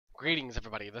Greetings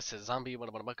everybody, this is Zombie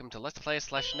 101. Welcome to Let's Play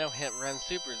 / No Hit Run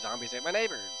Super Zombies Ate My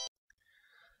Neighbors.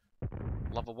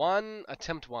 Level 1,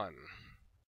 Attempt 1.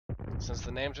 Since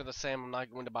the names are the same, I'm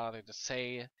not going to bother to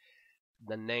say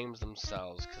the names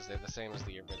themselves, because they're the same as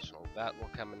the original. That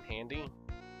will come in handy.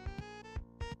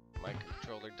 My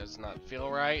controller does not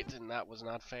feel right, and that was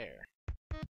not fair.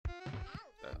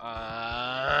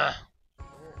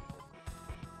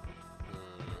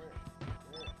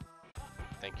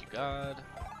 Thank you, God.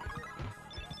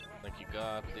 Thank you,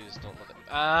 God. Please don't let it.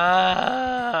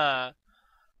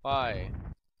 Why?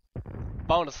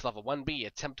 Bonus level 1B,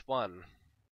 attempt 1.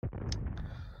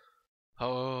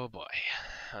 Oh boy.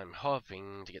 I'm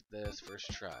hoping to get this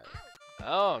first try.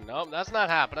 Oh, nope, that's not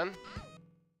happening.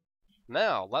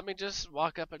 Now, let me just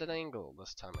walk up at an angle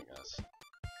this time, I guess.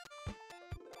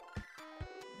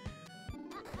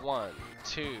 1,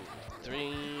 2,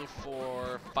 3,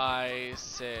 4, 5,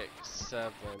 6,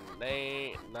 7,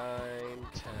 8, 9,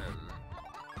 10.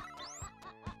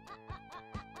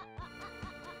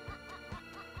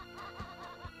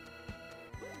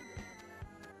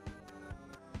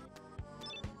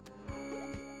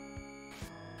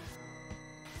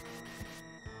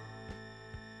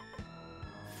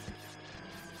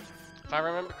 If I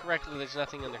remember correctly, there's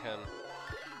nothing under him.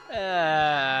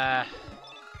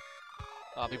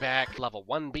 I'll be back. Level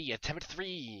 1B, attempt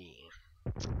 3.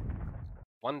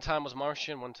 One time was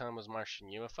Martian, one time was Martian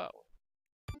UFO.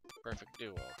 Perfect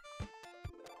duo.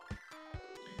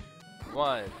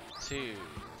 1, 2,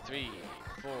 3,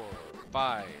 4,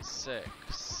 5, 6,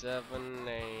 7,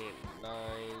 8, 9,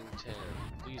 10.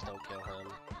 Please don't kill him.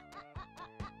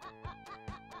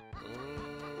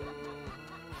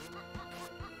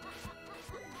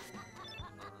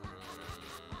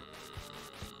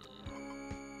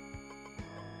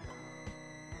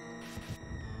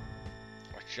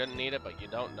 Shouldn't need it, but you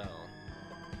don't know.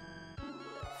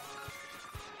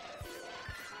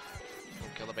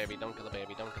 Don't kill the baby, don't kill the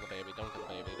baby, don't kill the baby, don't kill the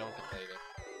baby, don't kill the baby.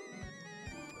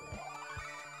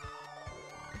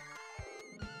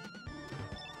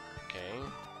 Okay.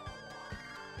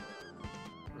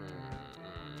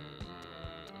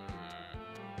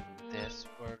 This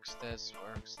works, this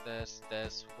works, this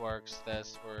works,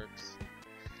 this works.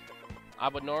 I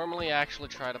would normally actually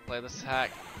try to play this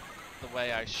hack the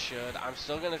way I should. I'm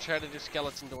still gonna try to do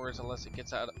skeleton doors unless it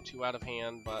gets too out of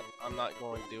hand, but I'm not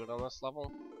going to do it on this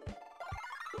level.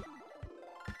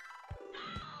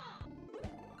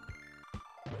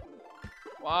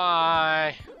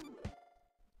 Why?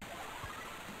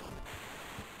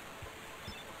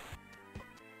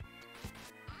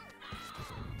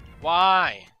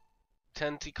 Why?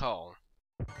 Tentacle.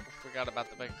 I forgot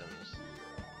about the victims.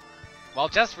 Well,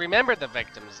 just remember the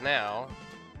victims now.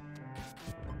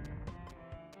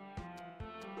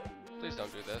 Please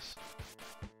don't do this.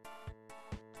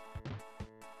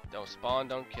 Don't spawn,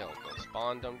 don't kill. Don't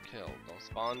spawn, don't kill. Don't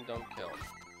spawn, don't kill.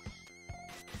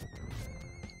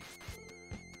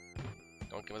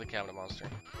 Don't give me the cabinet monster.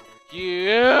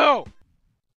 You!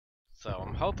 So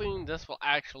I'm hoping this will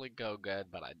actually go good,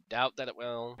 but I doubt that it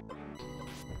will.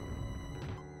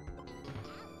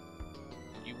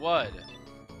 You would.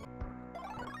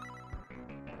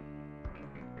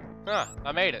 Huh,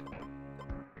 I made it.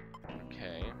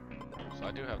 Okay. So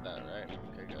I do have that, right?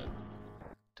 Okay, good.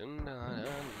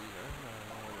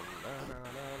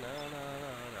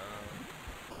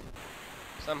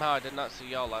 Somehow I did not see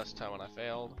y'all last time when I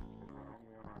failed.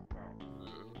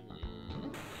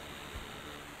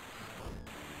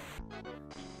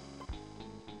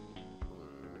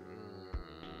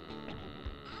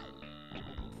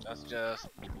 That's just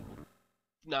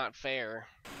not fair.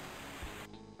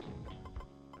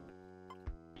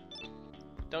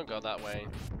 Don't go that way.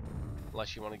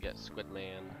 Unless you want to get Squid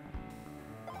Man.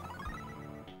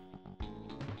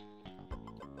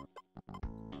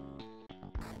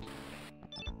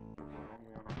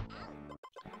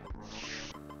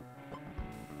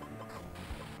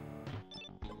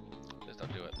 Please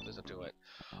don't do it. Please don't do it.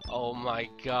 Oh my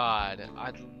god.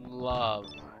 I'd love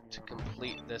to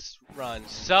complete this run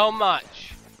so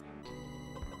much.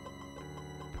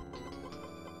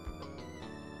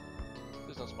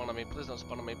 Please don't spawn on me, please don't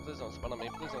spawn on me, please don't spawn on me,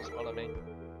 please don't spawn on me.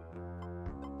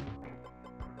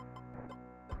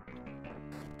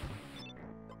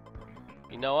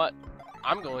 You know what?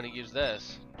 I'm going to use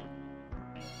this.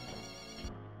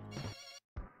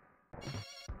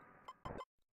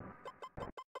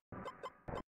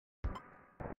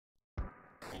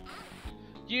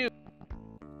 You!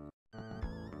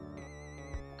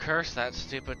 Curse that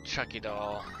stupid Chucky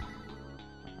doll.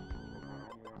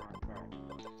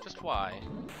 Just why?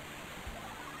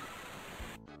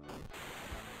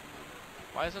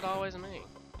 Why is it always me?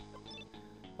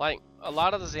 Like, a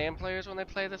lot of the ZAMN players, when they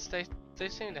play this, they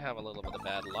seem to have a little bit of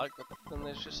bad luck, but then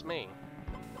there's just me.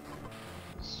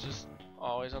 It's just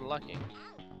always unlucky.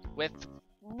 With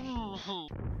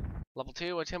level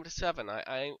 2, attempt 7.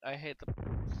 I hate the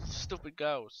stupid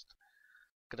ghost.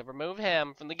 Gonna remove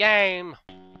him from the game.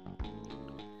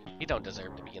 He don't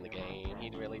deserve to be in the game.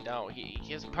 He really don't.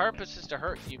 His purpose is to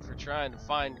hurt you for trying to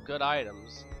find good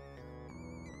items.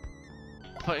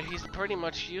 But he's pretty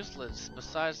much useless.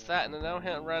 Besides that, in the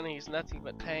no-hit run, he's nothing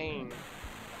but pain.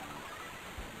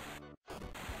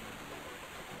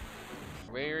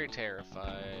 Very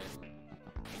terrified.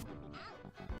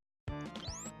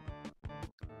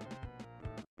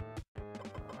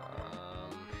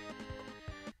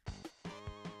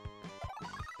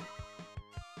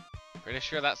 Pretty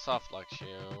sure that soft locks you.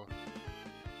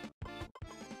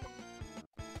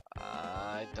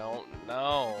 I don't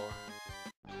know.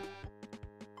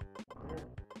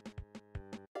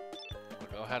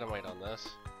 We'll go ahead and wait on this.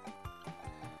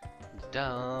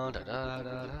 Da da da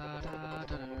da da da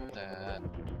da da.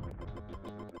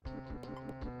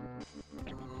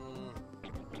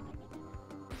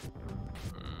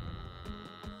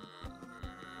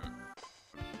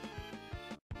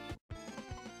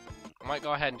 I might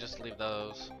go ahead and just leave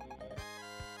those.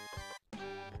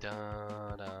 Da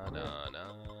da da da da da.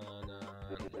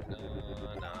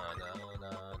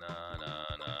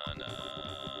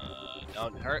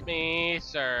 Don't hurt me,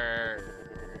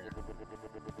 sir.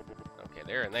 Okay,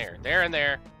 they're in there. They're in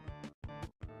there.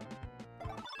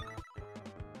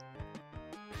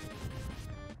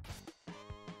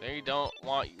 They don't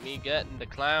want me getting the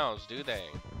clowns, do they?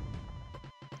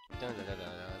 Da da da da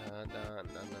da da da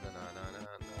da da.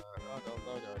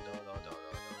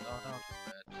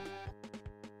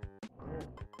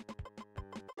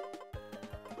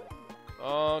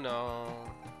 Oh no.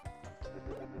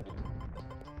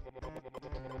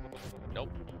 Nope.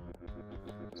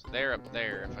 So they're up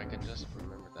there, if I could just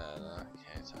remember that.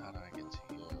 Okay, so how do I get to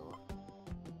you?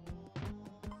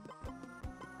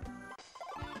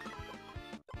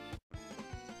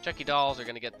 Chucky dolls are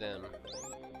gonna get them.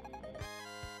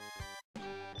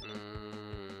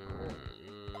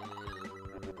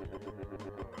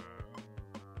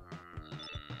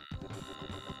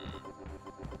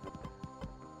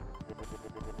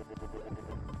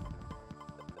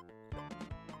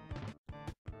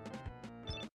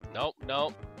 Nope,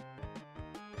 nope.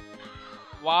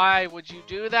 Why would you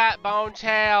do that, Bone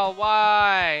Tail?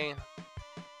 Why?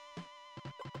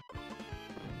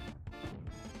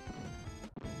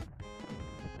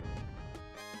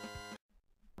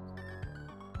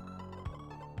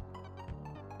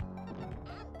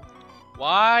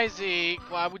 Why, Zeke?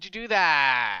 Why would you do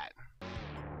that?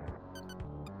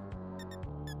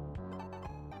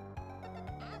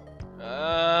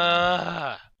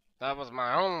 That was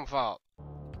my own fault.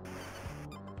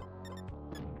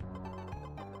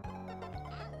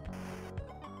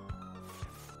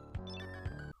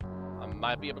 I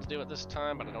might be able to do it this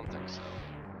time, but I don't think so.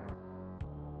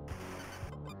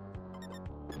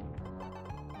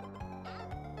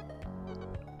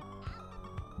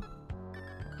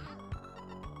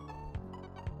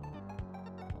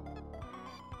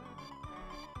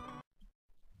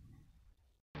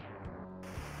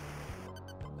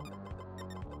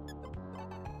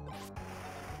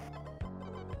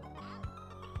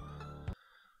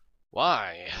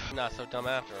 Why? Not so dumb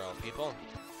after all, people.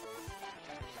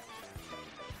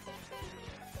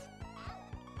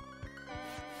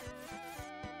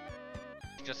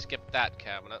 Just skip that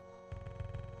cabinet.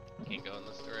 Can't go in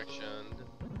this direction.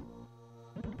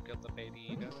 Killed the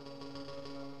baby.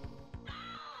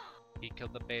 He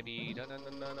killed the baby.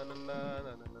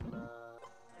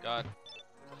 God.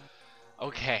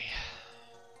 Okay.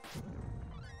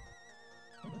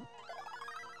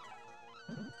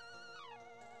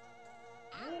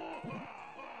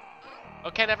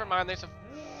 Okay, never mind. There's a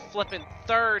flippin'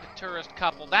 third tourist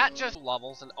couple. That just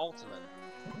levels an ultimate.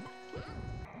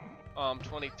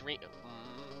 23.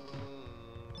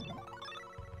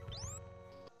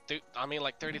 I mean,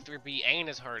 like 33B ain't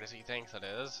as hard as he thinks it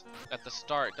is at the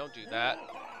start. Don't do that.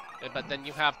 But then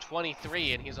you have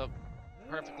 23, and he's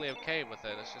perfectly okay with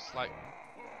it. It's just like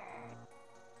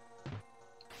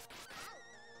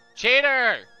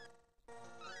cheater.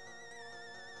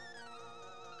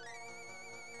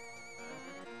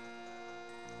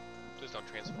 Please don't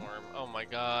transform. Oh my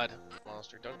god.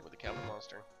 Monster. Don't go with the cabinet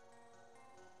monster.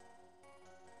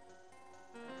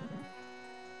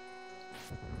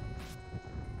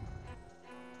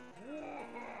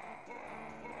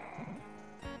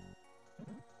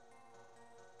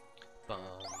 Bum,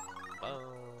 bum,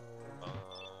 bum,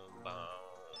 bum.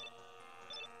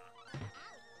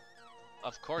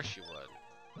 Of course you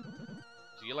would.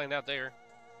 Do you land out there?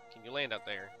 Can you land out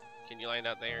there? Can you land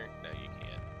out there? No, you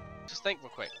can't. Just think real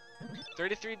quick.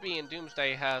 33B in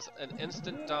Doomsday has an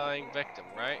instant dying victim,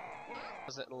 right?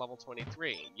 Was it in level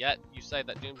 23? Yet you say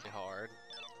that Doomsday hard.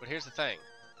 But here's the thing.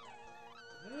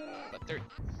 But there,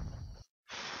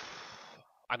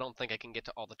 I don't think I can get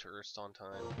to all the tourists on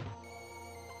time.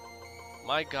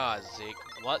 My God, Zeke,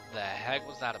 what the heck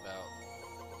was that about?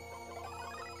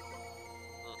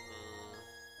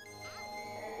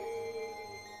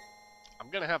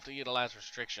 I'm gonna have to utilize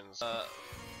restrictions.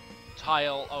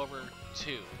 Tile over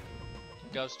 2.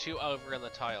 Goes 2 over in the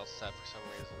tile set for some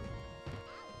reason.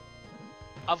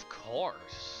 Of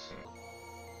course.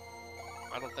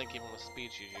 I don't think even with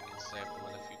speed shoes you can save them,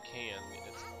 and if you can,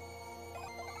 it's...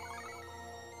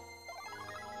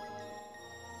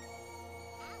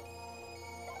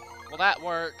 Well, that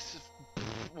works.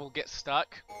 We'll get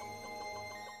stuck.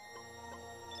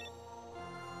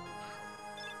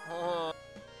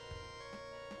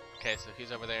 Okay, so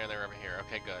he's over there and they're over here.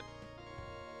 Okay, good.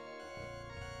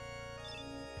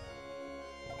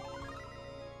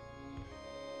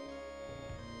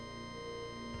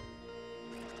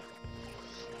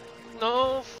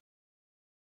 No.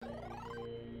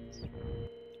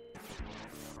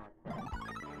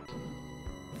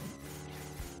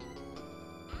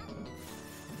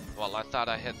 Well, I thought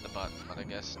I hit the button, but I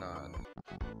guess not.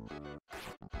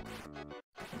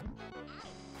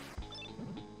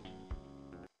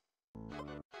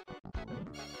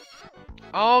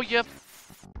 Oh, yep.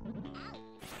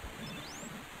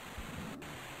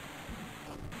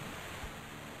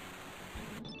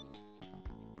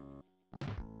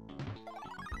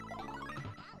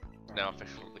 Now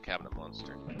officially the cabinet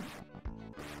monster.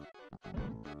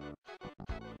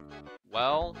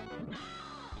 Well,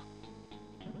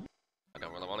 I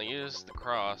don't really want to use the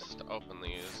cross to open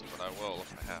these, but I will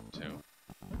if I have to.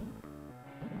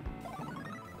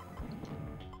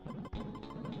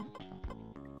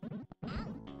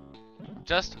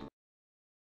 Just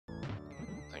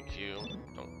thank you.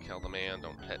 Don't kill the man,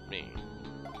 don't hit me.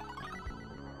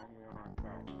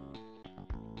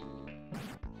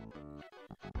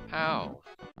 How?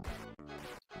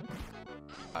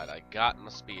 Right, I got my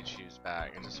speed shoes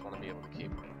back. I just want to be able to keep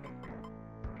them.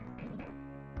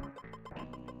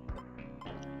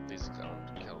 Please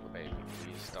don't kill the baby.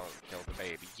 Please don't kill the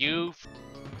baby. You.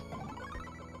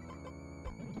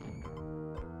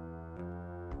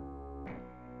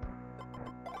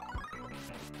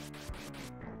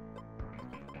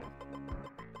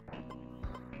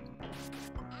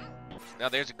 Now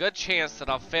there's a good chance that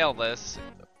I'll fail this,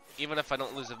 even if I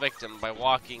don't lose a victim by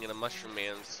walking in a mushroom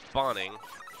man spawning.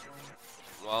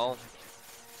 Well,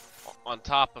 on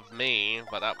top of me,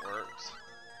 but that works.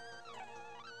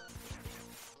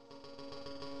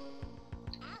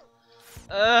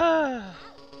 I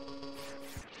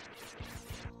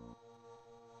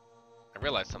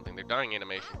realized something. They're dying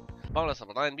animation. Bonus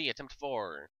level 9B, attempt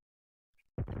 4.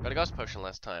 Got a ghost potion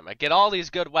last time. I get all these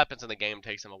good weapons and the game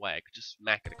takes them away. I could just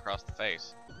smack it across the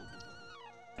face.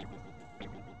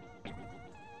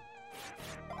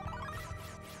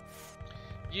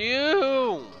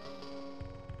 You!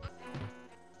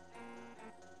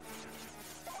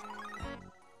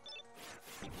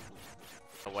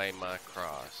 Away my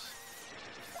cross.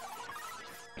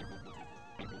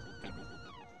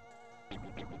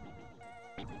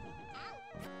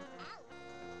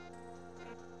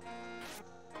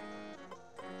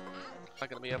 Not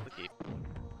gonna be able to keep.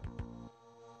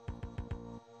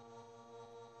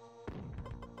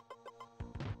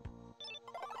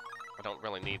 I don't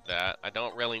really need that. I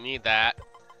don't really need that.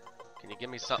 Can you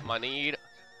give me something I need?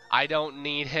 I don't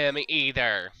need him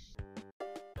either.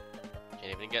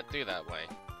 Can't even get through that way.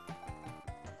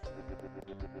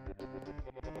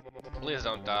 Please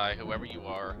don't die, whoever you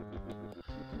are.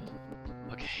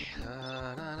 Okay.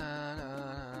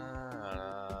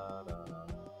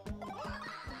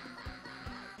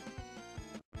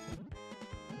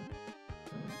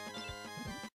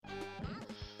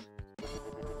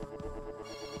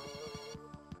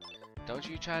 Don't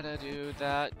you try to do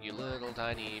that, you little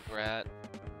tiny brat.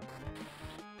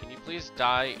 Can you please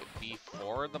die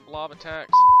before the blob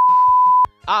attacks?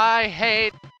 I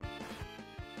hate...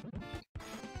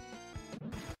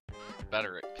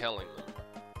 Better at killing them.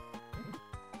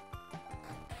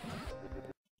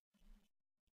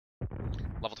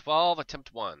 Level 12,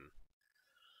 attempt 1.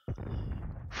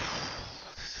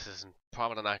 This is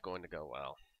probably not going to go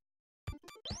well.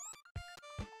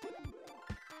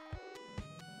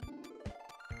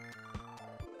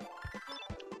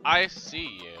 I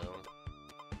see you.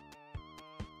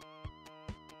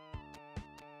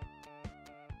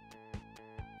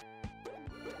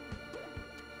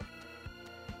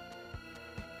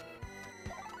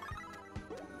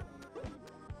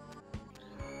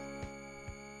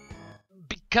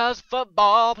 'Cause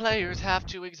football players have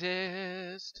to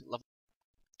exist.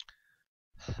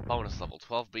 Bonus level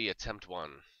 12B, attempt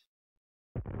 1.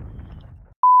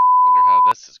 Wonder how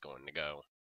this is going to go.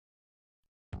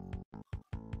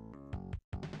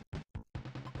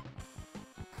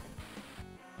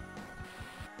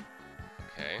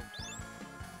 Okay.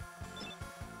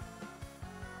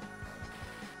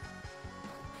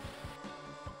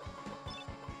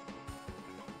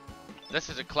 This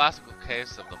is a classical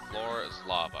case of the floor is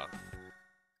lava.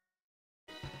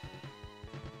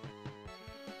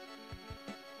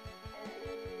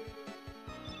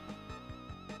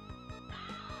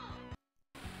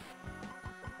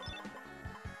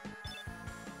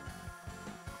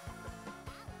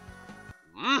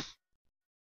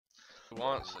 He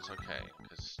wants, it's okay,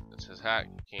 because it's his hack,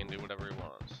 he can do whatever he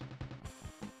wants.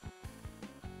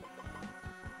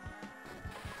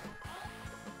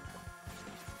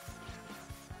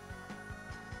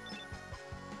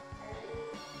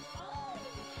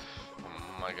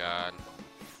 Oh my god.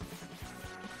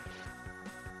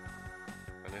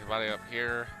 Anybody up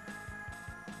here?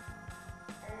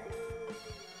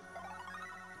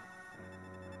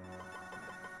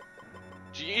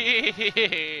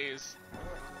 Jeez!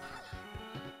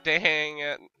 Dang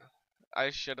it. I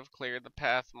should have cleared the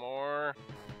path more.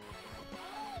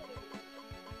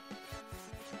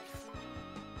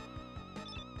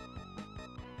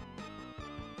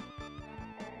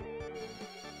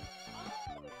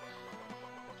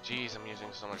 Jeez, I'm using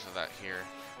so much of that here.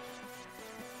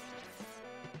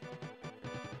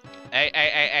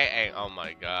 Hey, oh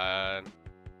my god.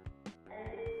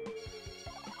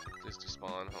 Just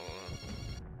despawn, hold on.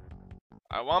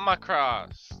 I want my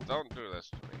cross. Don't do this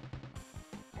to me.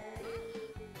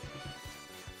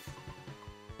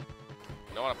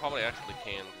 You know what, I probably actually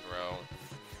can throw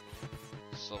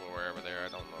silverware over there, I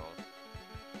don't know.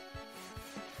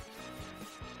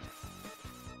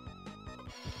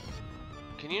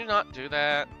 Can you not do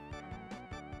that?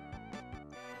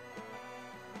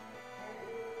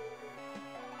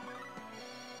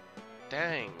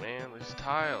 Dang, man, these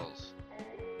tiles.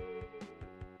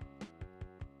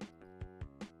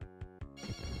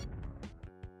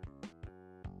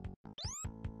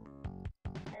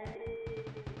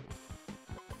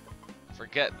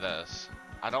 Forget this.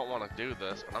 I don't want to do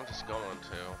this, but I'm just going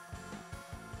to.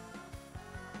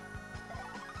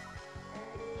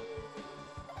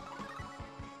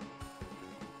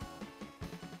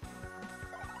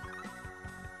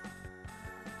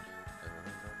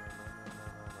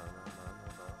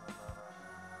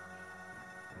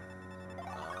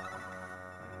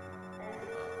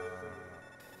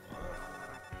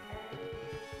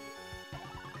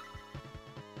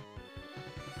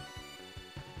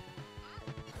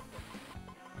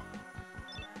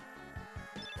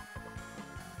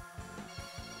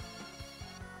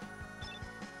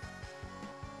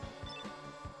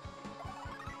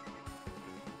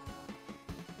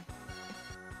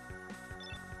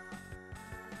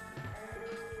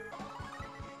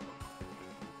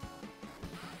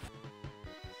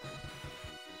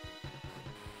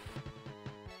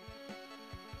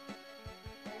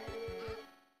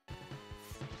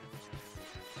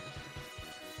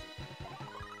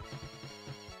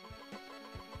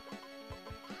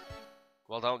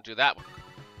 Well, don't do that one.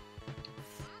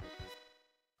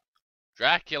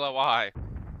 Dracula, why?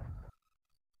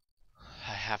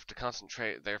 I have to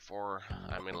concentrate, therefore,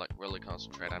 I mean, like, really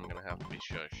concentrate, I'm gonna have to be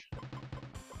shush.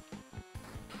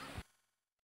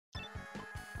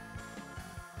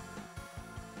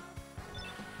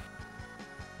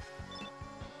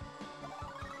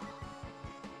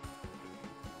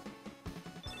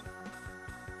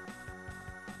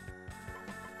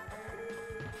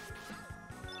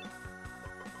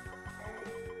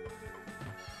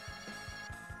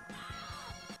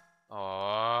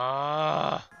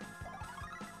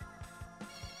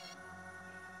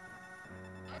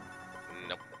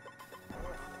 Nope.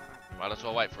 Might as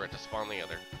well wait for it to spawn the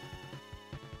other.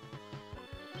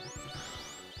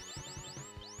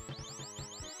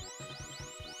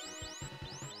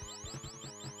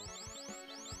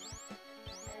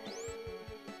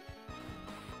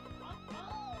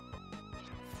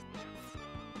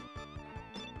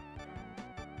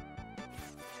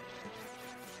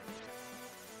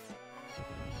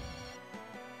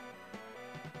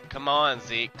 Come on,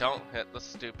 Zeke, don't hit the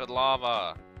stupid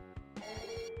lava.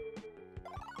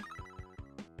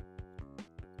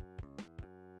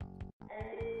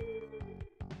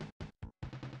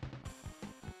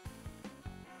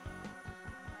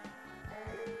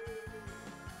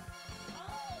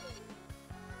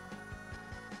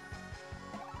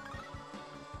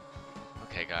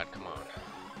 Okay, God, come on.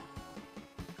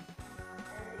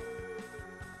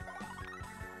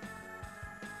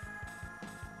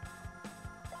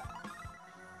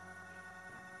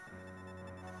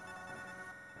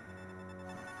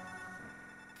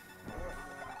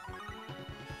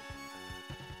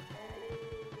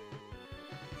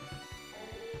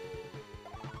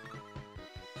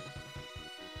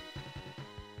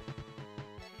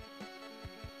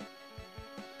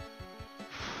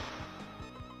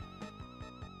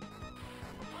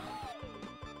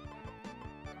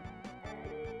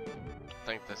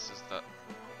 think this is the...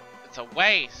 It's a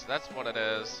waste! That's what it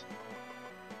is.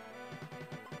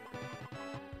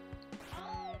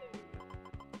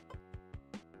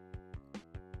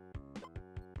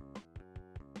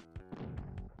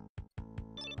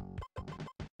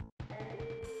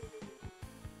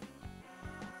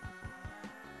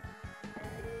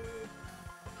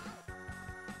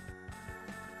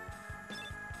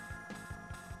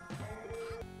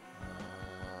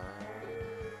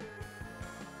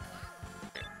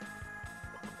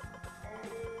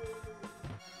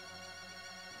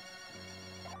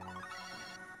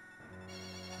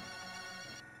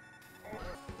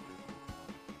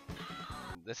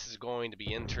 This is going to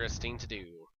be interesting to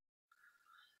do.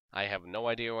 I have no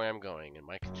idea where I'm going, and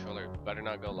my controller better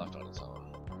not go left on its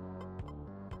own.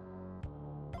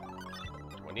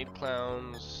 Do I need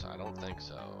clowns? I don't think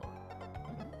so.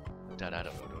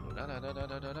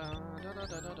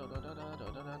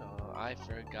 I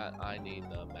forgot I need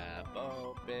the map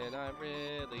open. I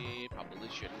really probably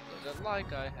shouldn't close it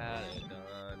like I had it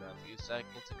done a few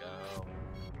seconds ago.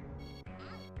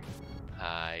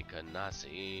 I could not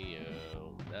see you.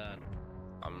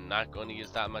 I'm not going to use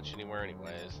that much anywhere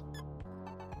anyways.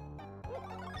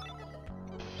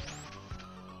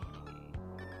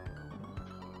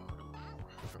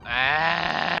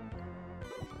 Ah!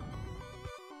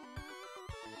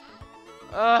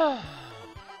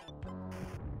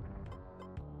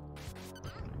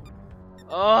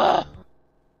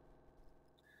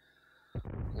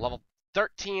 Level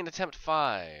 13, attempt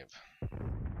 5.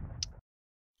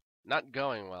 Not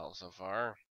going well so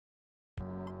far.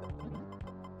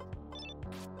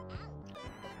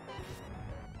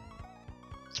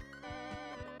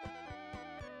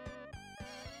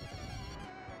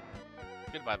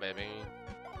 Goodbye, baby.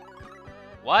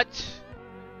 What?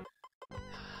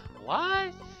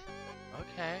 What?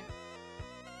 Okay.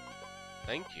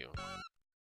 Thank you.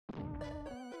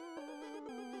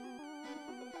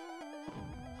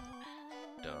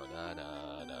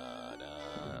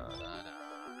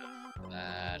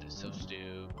 That is so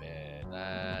stupid.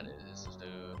 That is so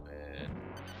stupid.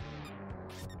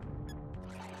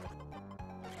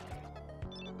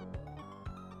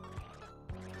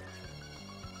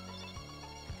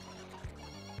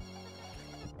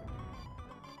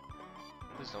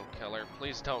 Please don't kill her.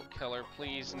 Please don't kill her.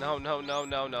 Please. No, no, no,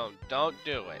 no, no. Don't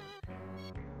do it.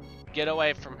 Get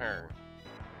away from her.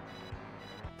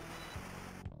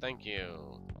 Thank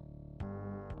you.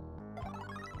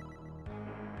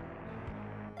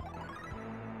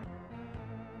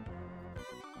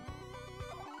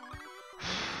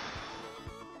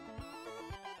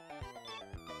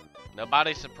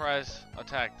 Nobody surprise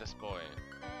attack this boy.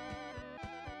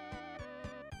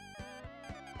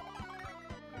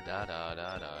 Da da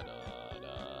da da da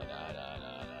da da da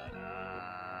da.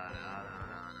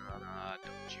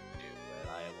 Don't you do it,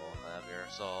 I will have your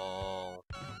soul.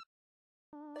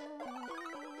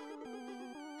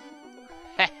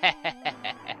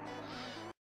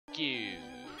 Thank you.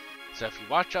 So if you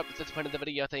watch up to this point of the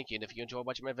video, thank you. And if you enjoy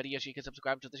watching my videos, you can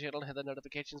subscribe to the channel and hit the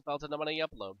notifications bell to know when I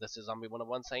upload. This is Zombie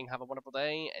 101 saying have a wonderful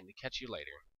day, and catch you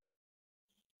later.